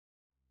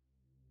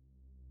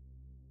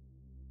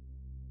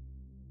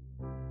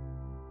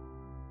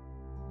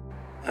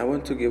I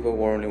want to give a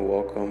warmly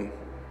welcome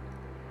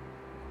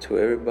to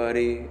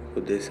everybody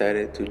who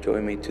decided to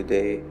join me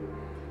today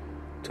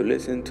to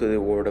listen to the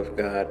Word of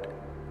God,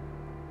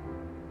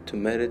 to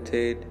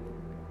meditate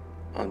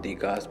on the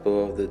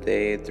Gospel of the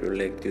day through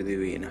Lectio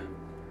Divina.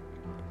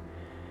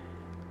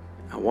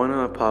 I want to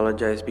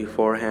apologize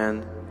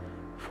beforehand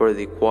for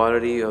the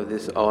quality of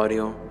this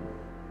audio.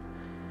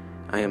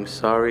 I am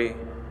sorry,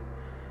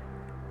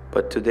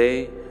 but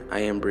today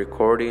I am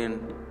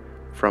recording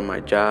from my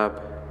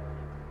job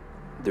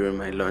during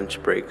my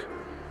lunch break.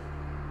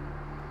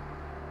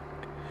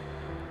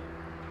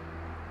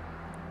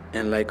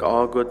 And like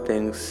all good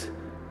things,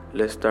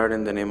 let's start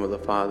in the name of the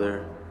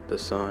Father, the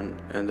Son,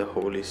 and the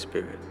Holy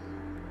Spirit.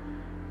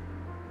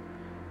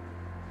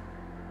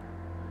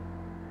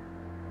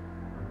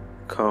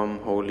 Come,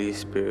 Holy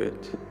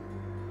Spirit,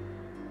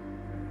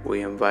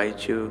 we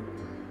invite you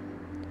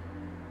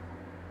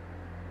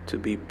to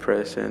be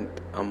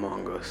present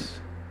among us,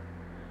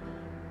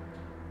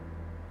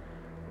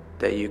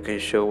 that you can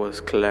show us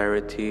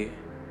clarity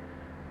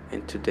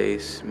in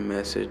today's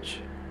message,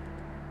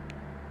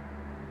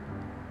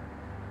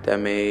 that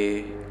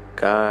may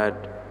God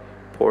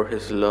pour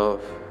His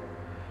love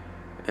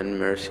and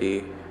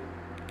mercy,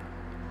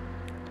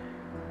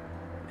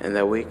 and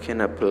that we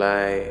can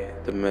apply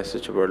the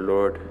message of our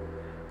Lord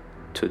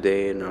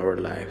today in our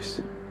lives.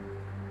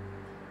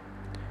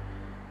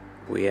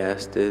 We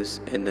ask this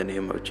in the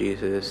name of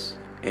Jesus.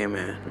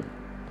 Amen.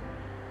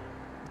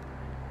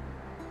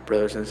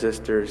 Brothers and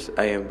sisters,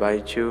 I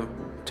invite you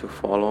to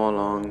follow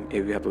along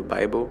if you have a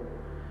Bible.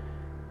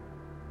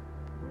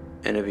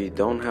 And if you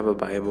don't have a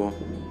Bible,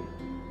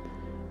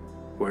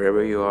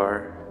 wherever you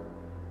are,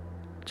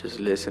 just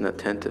listen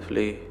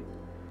attentively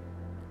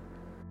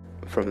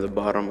from the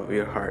bottom of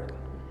your heart.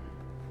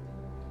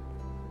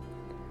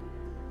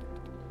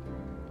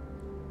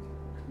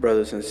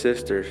 Brothers and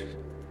sisters,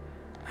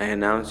 I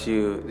announce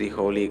you the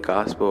Holy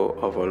Gospel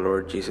of our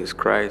Lord Jesus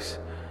Christ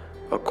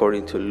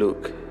according to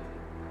Luke,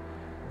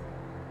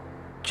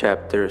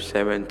 chapter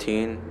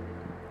 17,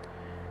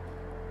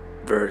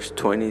 verse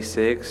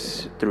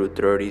 26 through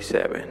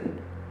 37.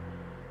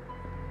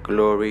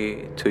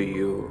 Glory to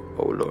you,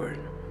 O Lord.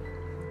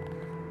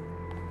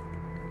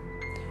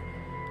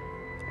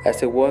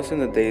 As it was in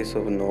the days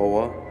of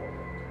Noah,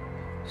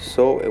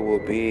 so it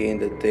will be in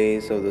the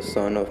days of the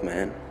Son of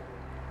Man.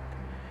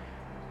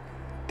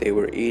 They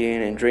were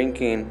eating and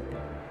drinking,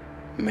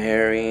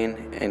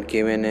 marrying and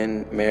giving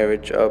in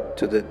marriage up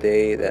to the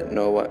day that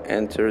Noah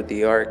entered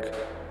the ark,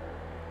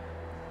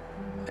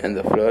 and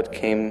the flood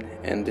came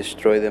and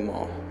destroyed them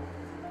all.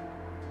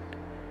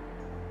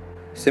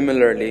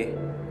 Similarly,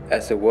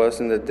 as it was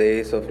in the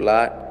days of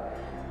Lot,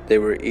 they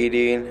were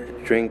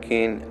eating,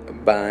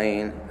 drinking,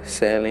 buying,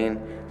 selling,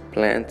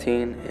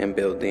 planting, and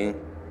building.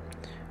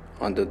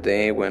 On the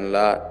day when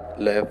Lot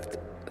left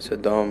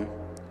Sodom,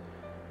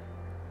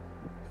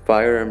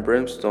 fire and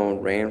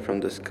brimstone rained from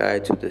the sky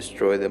to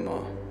destroy them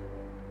all.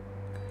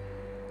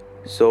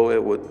 So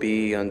it would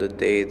be on the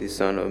day the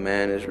Son of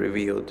Man is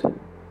revealed.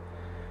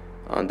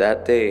 On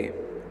that day,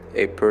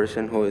 a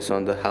person who is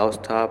on the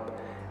housetop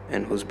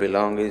and whose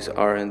belongings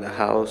are in the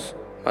house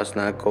must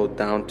not go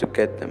down to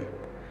get them.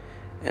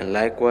 And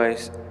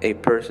likewise, a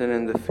person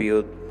in the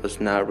field must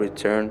not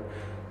return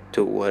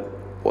to what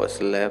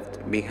was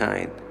left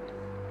behind.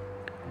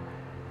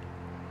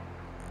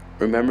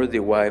 Remember the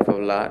wife of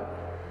Lot.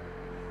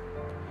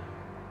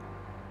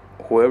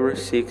 Whoever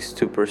seeks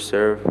to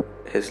preserve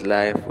his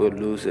life will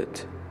lose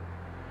it,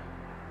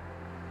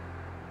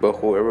 but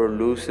whoever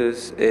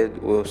loses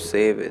it will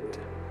save it.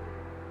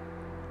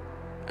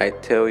 I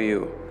tell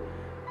you,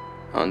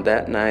 on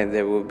that night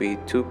there will be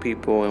two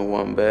people in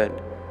one bed.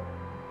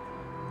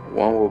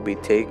 One will be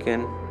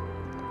taken,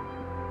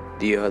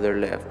 the other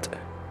left.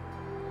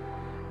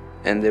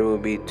 And there will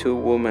be two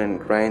women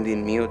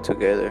grinding meal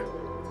together.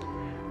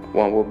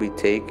 One will be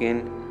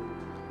taken,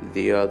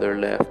 the other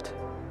left.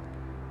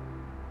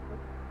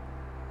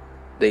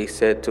 They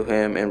said to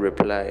him in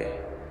reply,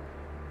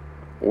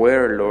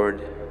 "Where,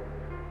 Lord?"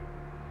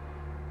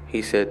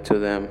 He said to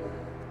them,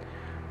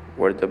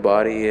 "Where the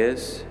body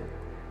is,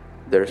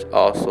 there's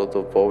also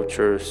the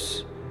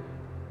vultures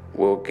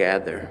will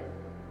gather."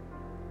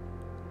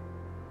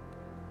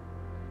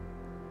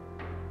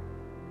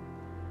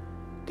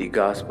 The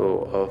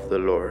Gospel of the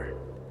Lord.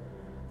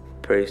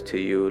 Praise to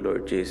you,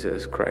 Lord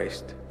Jesus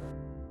Christ.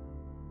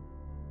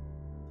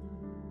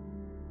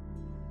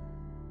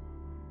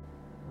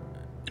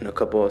 In a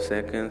couple of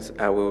seconds,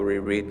 I will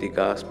reread the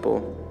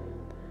Gospel,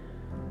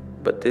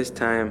 but this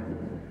time,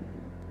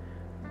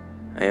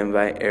 I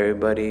invite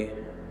everybody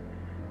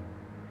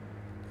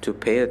to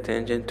pay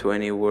attention to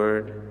any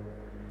word,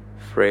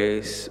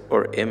 phrase,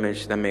 or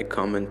image that may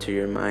come into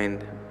your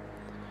mind,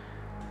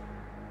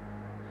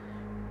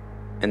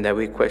 and that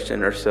we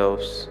question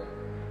ourselves,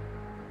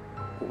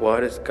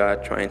 what is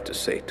God trying to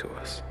say to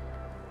us?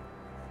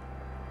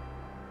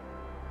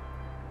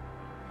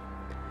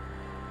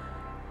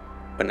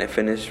 When I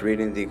finish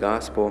reading the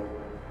Gospel,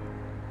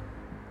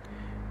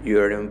 you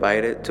are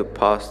invited to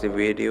pause the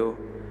video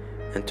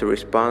and to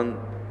respond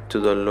to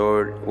the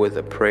Lord with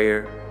a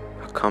prayer,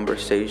 a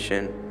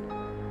conversation,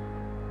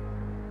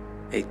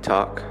 a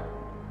talk,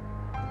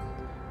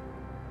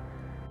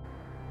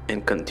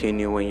 and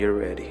continue when you're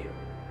ready.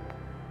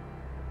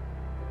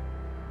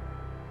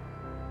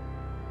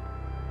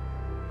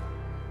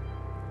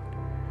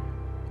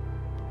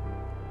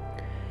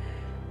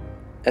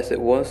 As it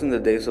was in the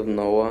days of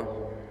Noah,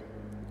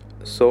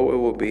 so it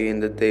will be in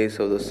the days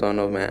of the Son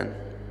of Man.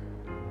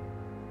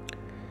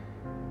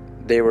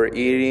 They were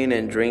eating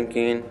and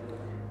drinking,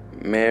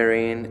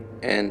 marrying,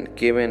 and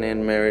giving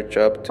in marriage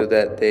up to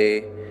that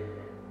day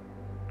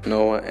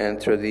Noah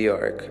entered the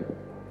ark.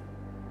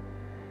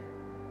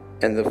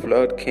 And the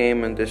flood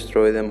came and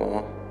destroyed them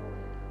all.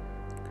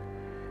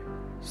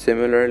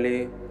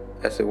 Similarly,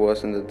 as it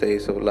was in the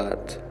days of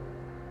Lot,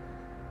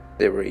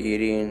 they were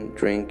eating,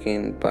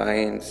 drinking,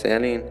 buying,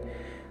 selling,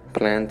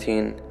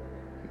 planting,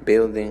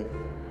 building.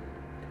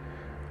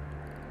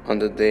 On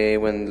the day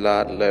when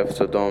Lot left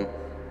Sodom,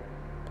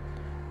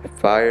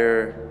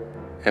 fire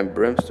and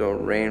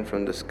brimstone rained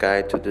from the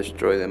sky to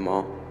destroy them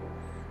all.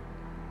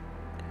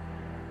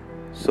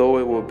 So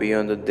it will be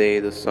on the day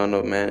the Son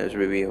of Man is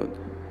revealed.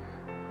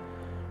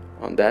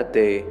 On that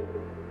day,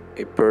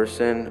 a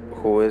person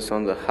who is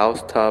on the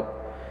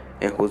housetop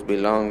and whose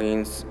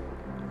belongings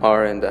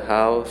are in the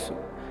house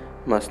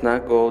must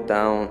not go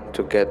down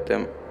to get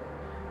them,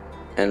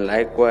 and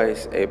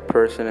likewise a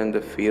person in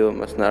the field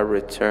must not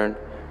return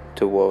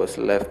to what was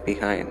left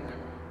behind.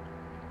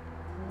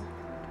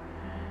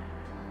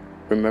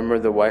 Remember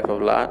the wife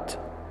of Lot?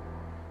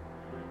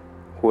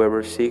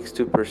 Whoever seeks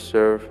to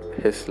preserve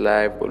his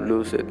life will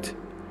lose it,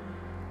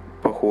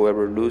 but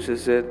whoever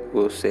loses it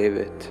will save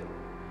it.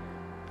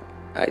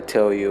 I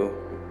tell you,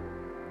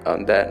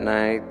 on that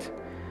night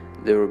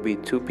there will be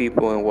two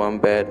people in one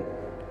bed.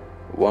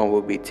 One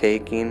will be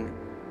taken,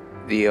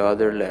 the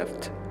other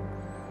left.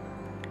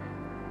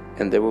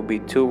 And there will be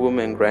two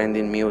women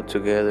grinding meal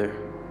together.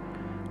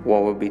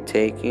 One will be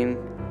taken,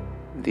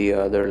 the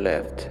other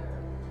left.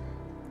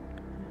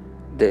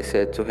 They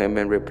said to him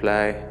in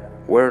reply,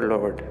 "Where,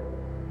 Lord?"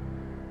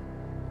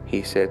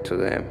 He said to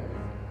them,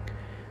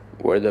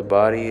 "Where the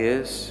body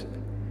is,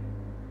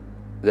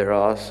 there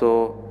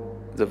also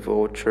the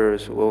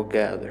vultures will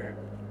gather."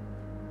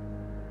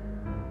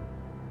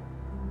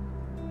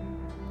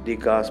 The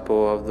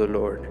Gospel of the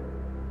Lord.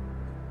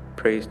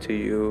 Praise to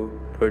you,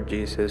 Lord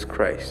Jesus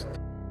Christ.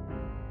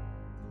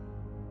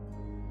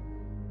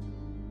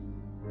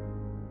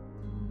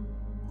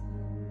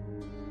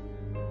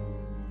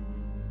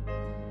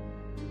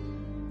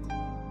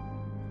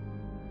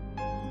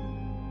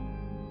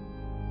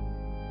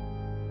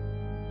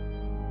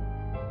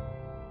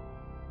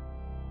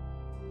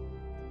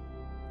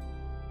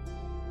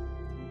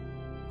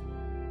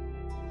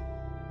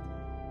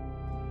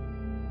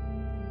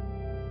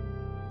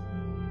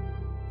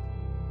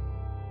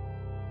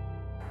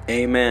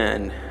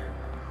 Amen.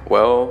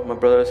 Well, my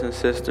brothers and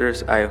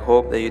sisters, I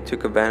hope that you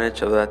took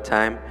advantage of that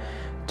time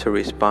to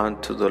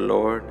respond to the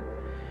Lord.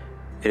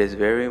 It is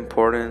very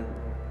important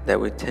that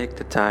we take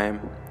the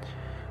time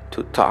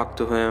to talk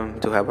to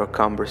Him, to have a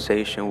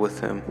conversation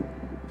with Him.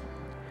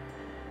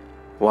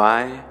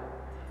 Why?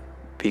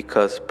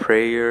 Because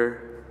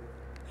prayer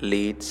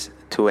leads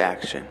to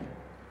action.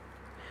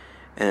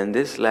 And in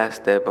this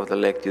last step of the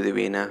Lectio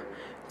Divina,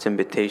 it's an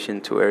invitation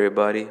to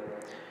everybody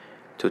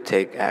to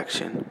take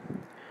action.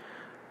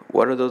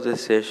 What are those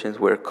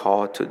decisions we're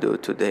called to do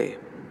today?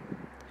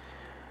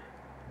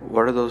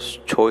 What are those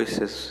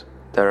choices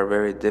that are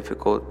very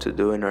difficult to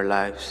do in our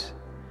lives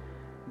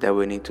that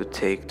we need to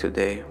take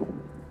today?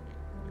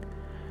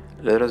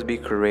 Let us be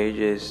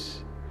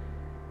courageous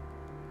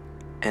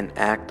and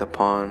act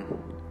upon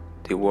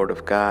the Word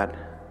of God.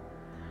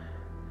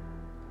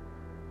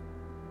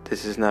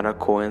 This is not a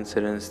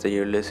coincidence that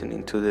you're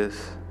listening to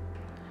this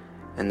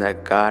and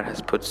that God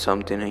has put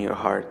something in your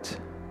heart.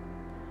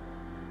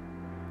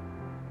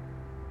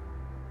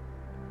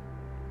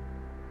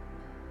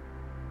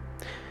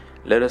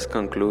 Let us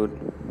conclude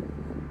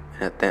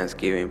in a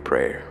thanksgiving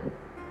prayer.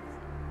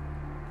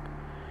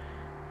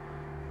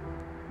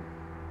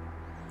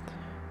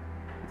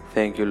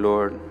 Thank you,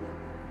 Lord,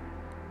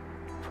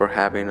 for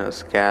having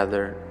us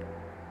gathered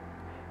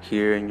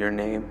here in your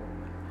name,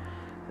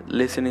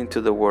 listening to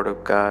the Word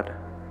of God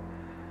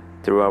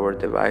through our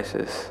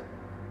devices,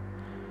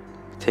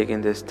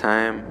 taking this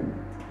time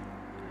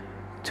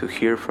to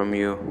hear from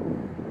you.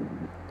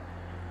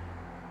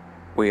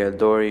 We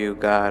adore you,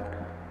 God.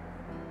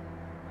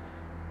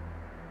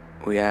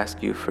 We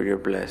ask you for your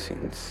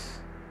blessings.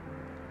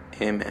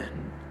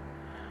 Amen.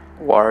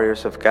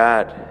 Warriors of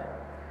God,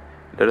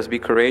 let us be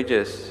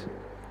courageous.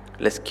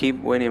 Let's keep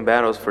winning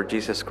battles for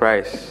Jesus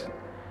Christ.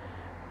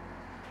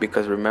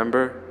 Because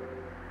remember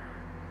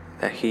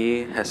that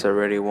He has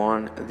already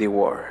won the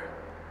war.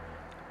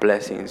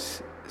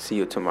 Blessings. See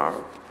you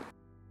tomorrow.